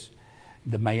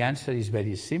 my answer is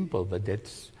very simple, but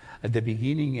that's, at the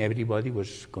beginning, everybody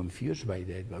was confused by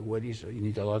that. But you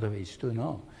need a lot of ACE2?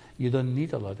 No, you don't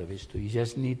need a lot of ACE2. You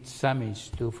just need some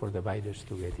ACE2 for the virus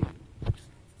to get in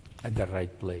at the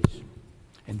right place.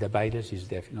 And the virus is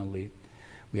definitely,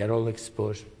 we are all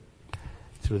exposed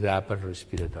through the upper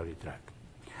respiratory tract.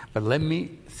 But let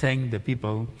me thank the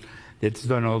people that's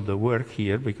done all the work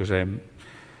here, because I'm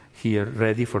here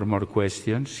ready for more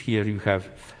questions. Here you have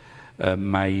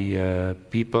my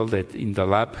people that in the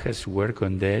lab has worked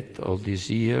on that all these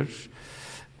years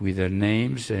with their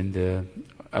names, and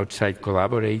outside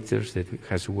collaborators that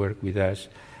has worked with us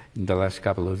in the last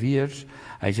couple of years.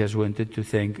 I just wanted to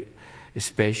thank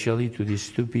especially to these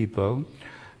two people,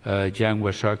 Jan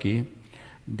Wasocki,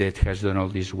 that has done all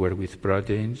this work with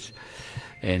proteins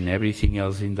and everything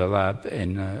else in the lab,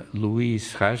 and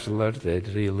Louise Hasler, that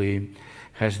really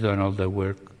has done all the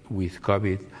work with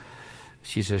COVID.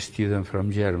 She's a student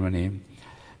from Germany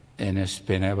and has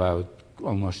spent about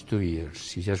almost 2 years.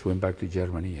 She just went back to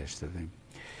Germany yesterday.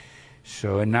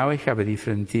 So, and now I have a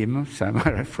different team. Some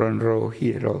are front row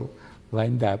here, all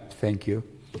lined up. Thank you.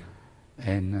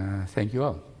 And thank you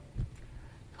all.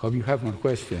 Hope you have more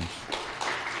questions.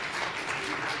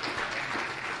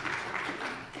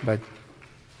 But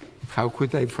how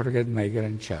could I forget my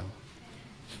grandchild?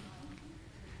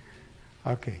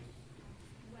 Okay.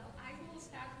 Well, I will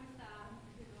start with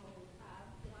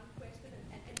one question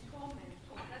and comment.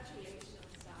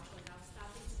 Congratulations for the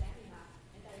outstanding seminar.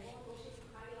 And I want also to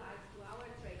highlight to our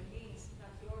trainees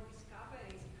that your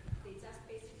discoveries, they just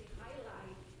basically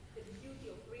highlight the beauty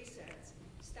of research,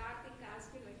 starting as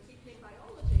kidney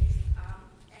biologists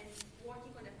and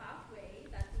working on a pathway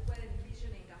that we were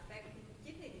envisioning affecting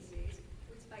kidney disease,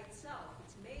 which by itself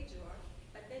is major,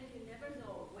 but then you never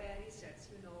know where research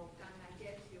can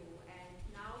get you. And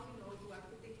now you are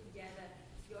putting together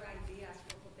your ideas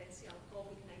for potential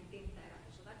COVID-19 therapy.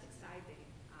 So that's exciting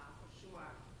for sure.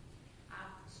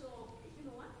 So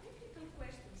one technical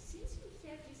question: since you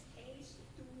have these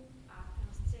ACE2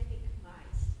 transgenic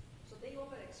mice, so they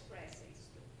overexpress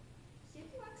ACE2, have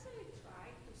you actually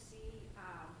tried to see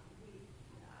with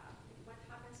what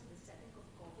happens in the setting of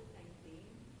COVID-19?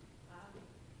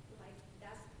 Like,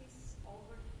 does this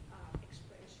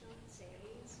overexpression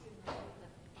change, the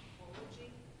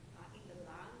pathology in the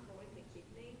lung or in the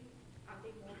kidney? Are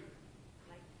they more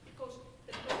because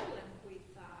the problem with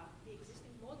the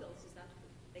existing models is that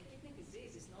the kidney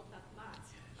disease is not that much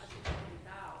as you pointed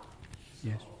out.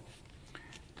 Yes,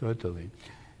 totally.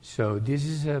 So this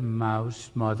is a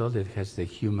mouse model that has the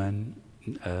human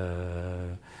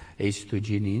ACE2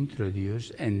 gene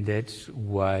introduced, and that's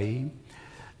why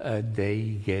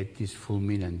they get this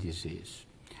fulminant disease.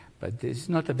 But it's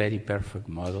not a very perfect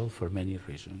model for many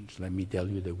reasons. Let me tell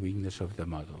you the weakness of the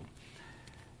model.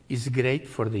 It's great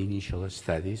for the initial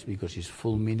studies because it's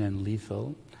fulminant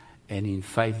lethal, and in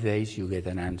 5 days you get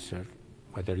an answer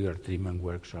whether your treatment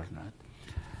works or not.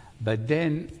 But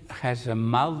then has a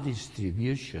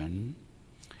maldistribution,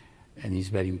 and it's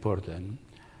very important,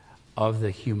 of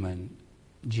the human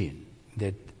gene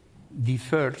that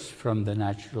differs from the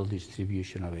natural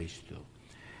distribution of ACE2.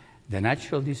 The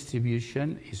natural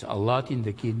distribution is a lot in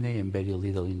the kidney and very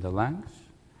little in the lungs,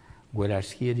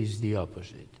 whereas here is the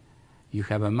opposite. You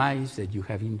have a mice that you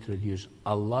have introduced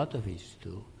a lot of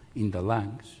ACE2 in the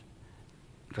lungs,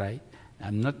 right?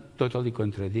 I'm not totally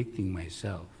contradicting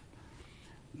myself,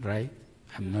 right?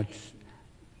 I'm not,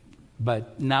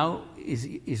 but now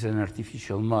is an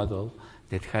artificial model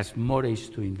that has more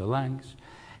ACE2 in the lungs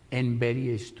and very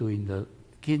ACE2 in the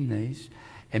kidneys,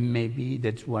 and maybe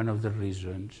that's one of the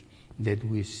reasons that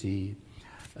we see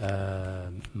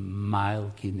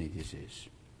mild kidney disease.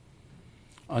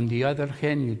 On the other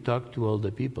hand, you talk to all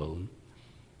the people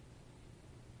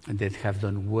that have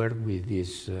done work with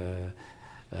these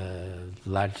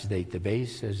large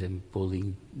databases and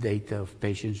pulling data of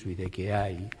patients with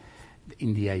AKI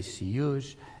in the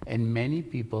ICUs, and many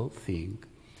people think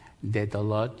that a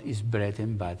lot is bread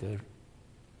and butter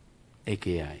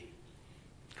AKI,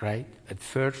 right? At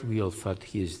first, we all thought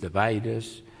here's the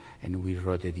virus, and we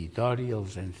wrote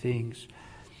editorials and things.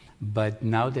 But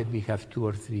now that we have 2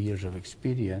 or 3 years of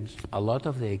experience, a lot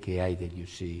of the AKI that you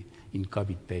see in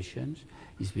COVID patients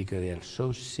is because they are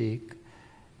so sick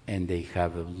and they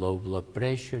have a low blood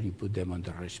pressure, you put them on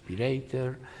the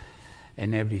respirator,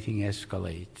 and everything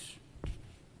escalates,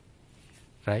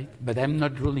 right? But I'm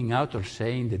not ruling out or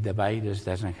saying that the virus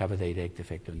doesn't have a direct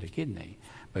effect on the kidney.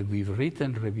 But we've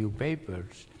written review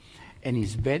papers, and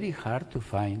it's very hard to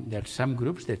find. There are some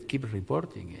groups that keep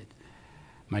reporting it.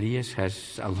 Maria's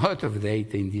has a lot of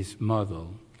data in this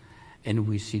model, and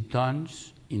we see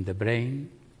tons in the brain,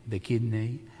 the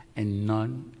kidney, and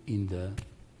none in the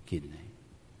kidney.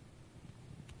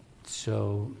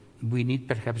 So we need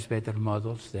perhaps better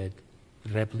models that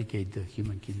replicate the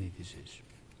human kidney disease.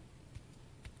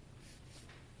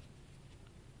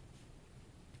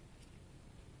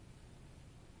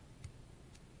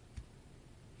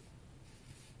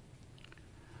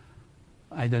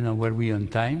 I don't know, were we on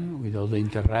time with all the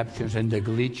interruptions and the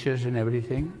glitches and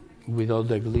everything? With all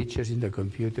the glitches in the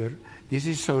computer. This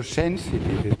is so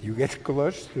sensitive that you get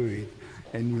close to it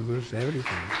and you lose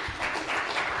everything.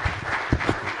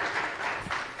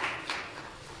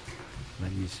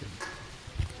 Let me see.